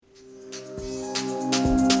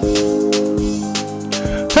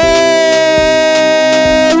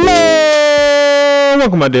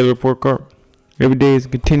welcome my daily report card. Every day is a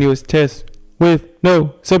continuous test with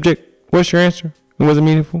no subject. What's your answer? And was it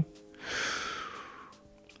meaningful?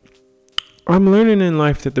 I'm learning in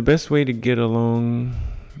life that the best way to get along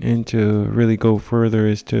and to really go further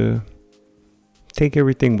is to take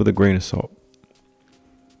everything with a grain of salt.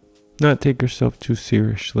 Not take yourself too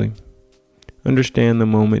seriously. Understand the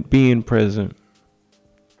moment, being present.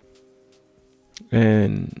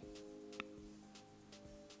 And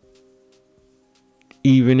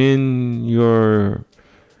even in your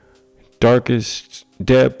darkest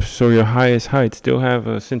depths or your highest heights, still have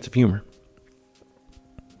a sense of humor.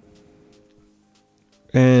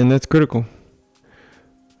 And that's critical.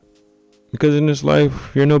 Because in this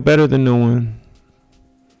life, you're no better than no one.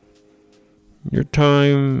 Your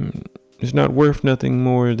time is not worth nothing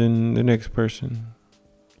more than the next person.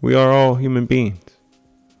 We are all human beings.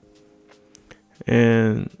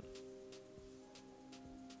 And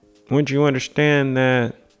once you understand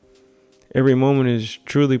that every moment is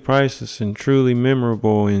truly priceless and truly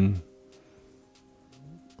memorable and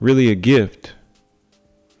really a gift,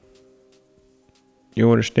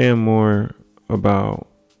 you'll understand more about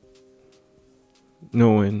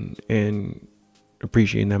knowing and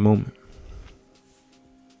appreciating that moment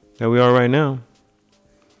that we are right now.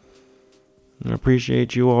 I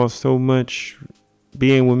appreciate you all so much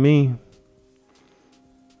being with me.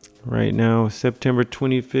 Right now, September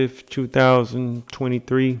 25th,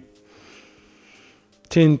 2023,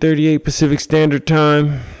 10:38 Pacific Standard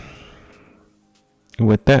Time. And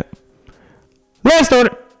with that, let's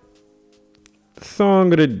start it.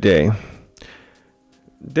 Song of the day.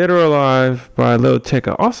 Dead or Alive by Lil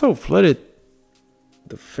Tecca. Also flooded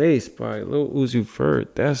the face by Lil Uzi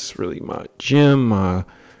Vert. That's really my gym, my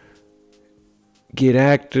get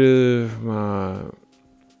active, my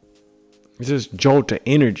just jolt to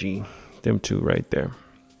energy. Them two right there.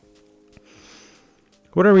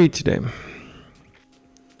 What I read today?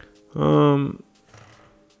 Shout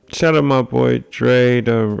out my boy Dre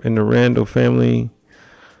and the Randall family.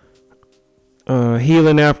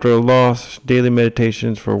 Healing After a Loss, Daily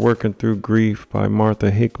Meditations for Working Through Grief by Martha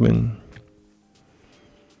Hickman.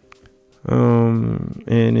 And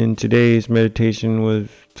in today's meditation was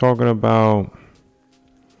talking about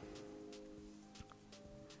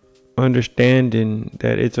understanding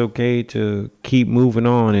that it's okay to keep moving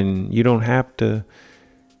on, and you don't have to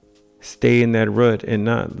stay in that rut and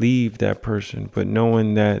not leave that person, but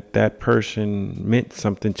knowing that that person meant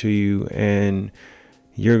something to you and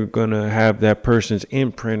you're gonna have that person's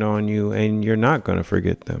imprint on you and you're not gonna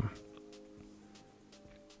forget them.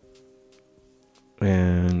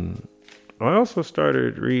 And I also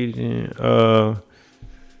started reading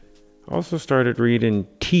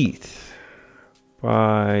Teeth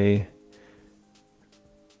by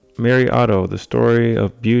Mary Otto, the story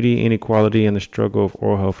of beauty, inequality, and the struggle of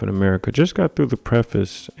oral health in America. Just got through the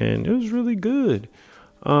preface and it was really good.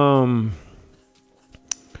 Talking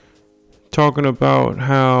about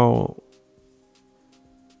how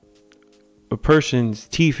a person's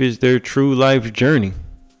teeth is their true life journey.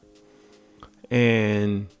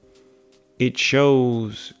 And it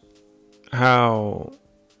shows how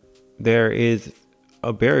there is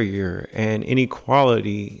a barrier and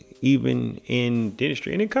inequality even in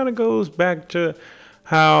dentistry. And it kind of goes back to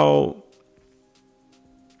how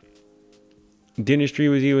dentistry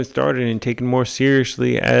was even started and taken more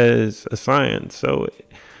seriously as a science. So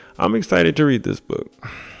I'm excited to read this book.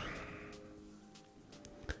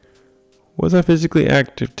 Was I physically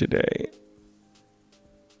active today?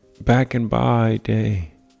 Back in by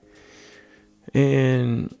day.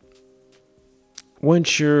 And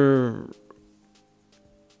once you're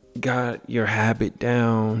got your habit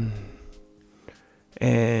down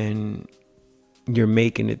and you're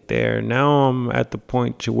making it there, now I'm at the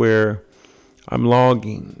point to where I'm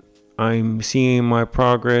logging. I'm seeing my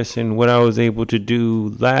progress and what I was able to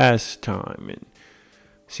do last time and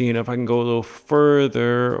seeing if I can go a little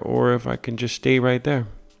further or if I can just stay right there.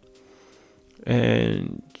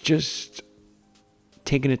 And just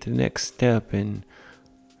taking it to the next step and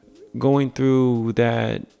going through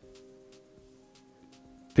that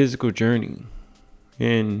physical journey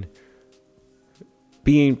and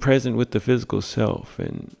being present with the physical self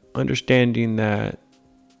and understanding that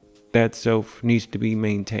that self needs to be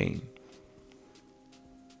maintained.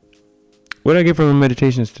 What I get from my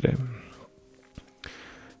meditations today?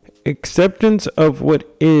 Acceptance of what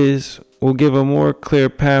is will give a more clear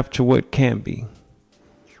path to what can be.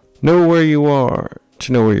 Know where you are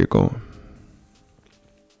to know where you're going.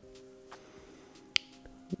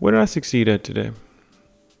 What did I succeed at today?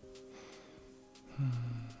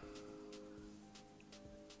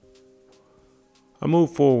 I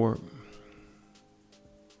moved forward.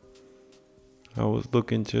 I was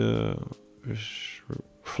looking to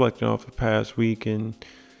reflecting off the past week and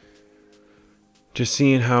just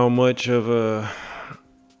seeing how much of a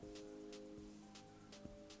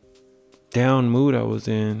down mood I was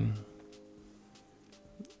in.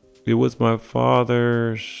 It was my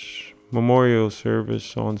father's memorial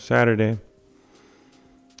service on Saturday,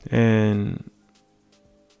 and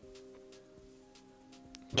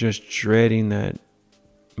just dreading that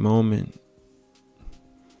moment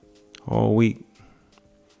all week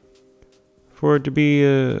for it to be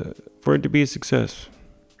a success.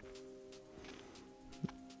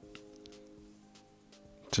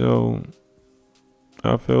 So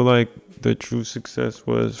I feel like the true success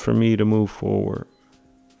was for me to move forward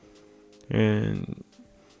and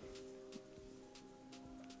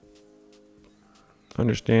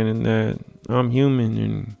understanding that I'm human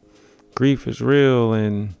and grief is real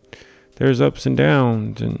and there's ups and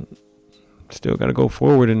downs, and still got to go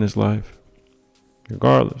forward in this life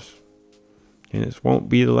regardless. And this won't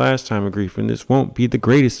be the last time of grief, and this won't be the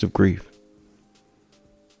greatest of grief.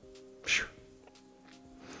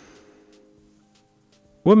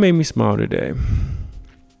 What made me smile today?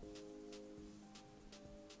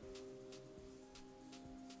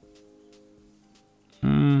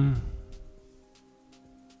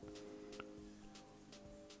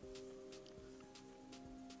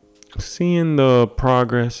 Seeing the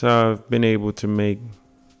progress I've been able to make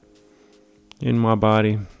in my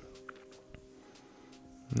body.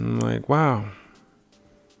 I'm like, wow.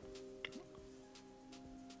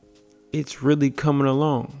 It's really coming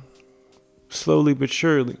along. Slowly but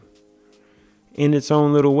surely. In its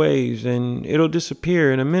own little ways. And it'll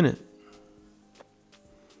disappear in a minute.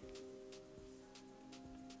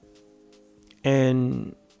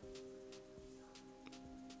 And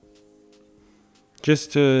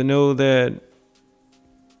just to know that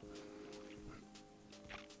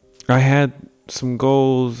I had some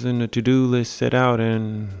goals in the to-do list set out,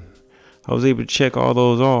 and I was able to check all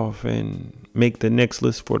those off and make the next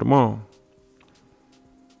list for tomorrow.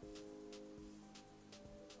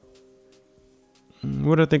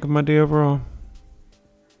 What do I think of my day overall?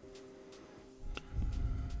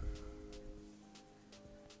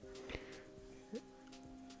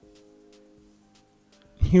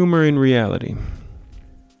 Humor in reality.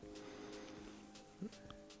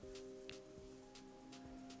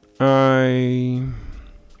 I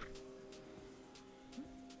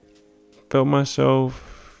felt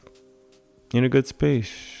myself in a good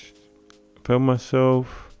space. Felt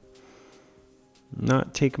myself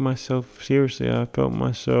not taking myself seriously. I felt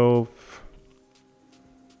myself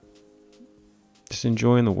just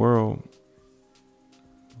enjoying the world.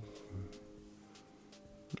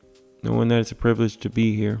 Knowing that it's a privilege to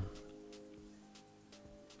be here.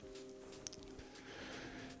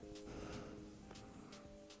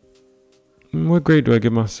 What grade do I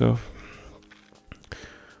give myself?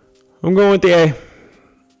 I'm going with the A.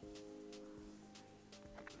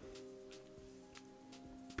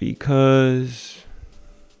 Because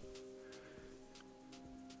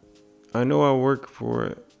I know I worked for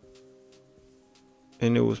it.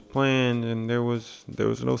 And it was planned, and there was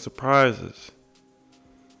no surprises.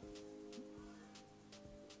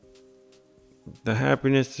 The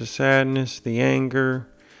happiness, the sadness, the anger,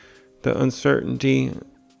 the uncertainty,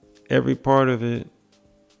 every part of it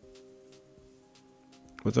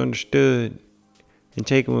was understood and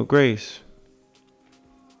taken with grace.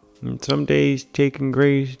 And some days taken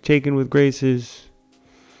with grace is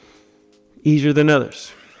easier than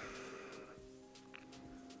others.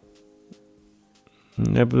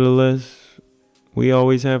 Nevertheless, we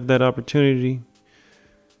always have that opportunity,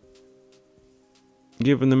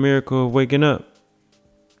 given the miracle of waking up.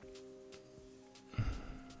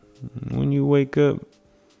 When you wake up,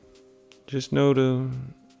 just know to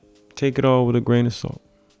take it all with a grain of salt.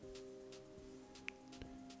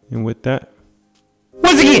 And with that,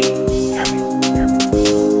 once again,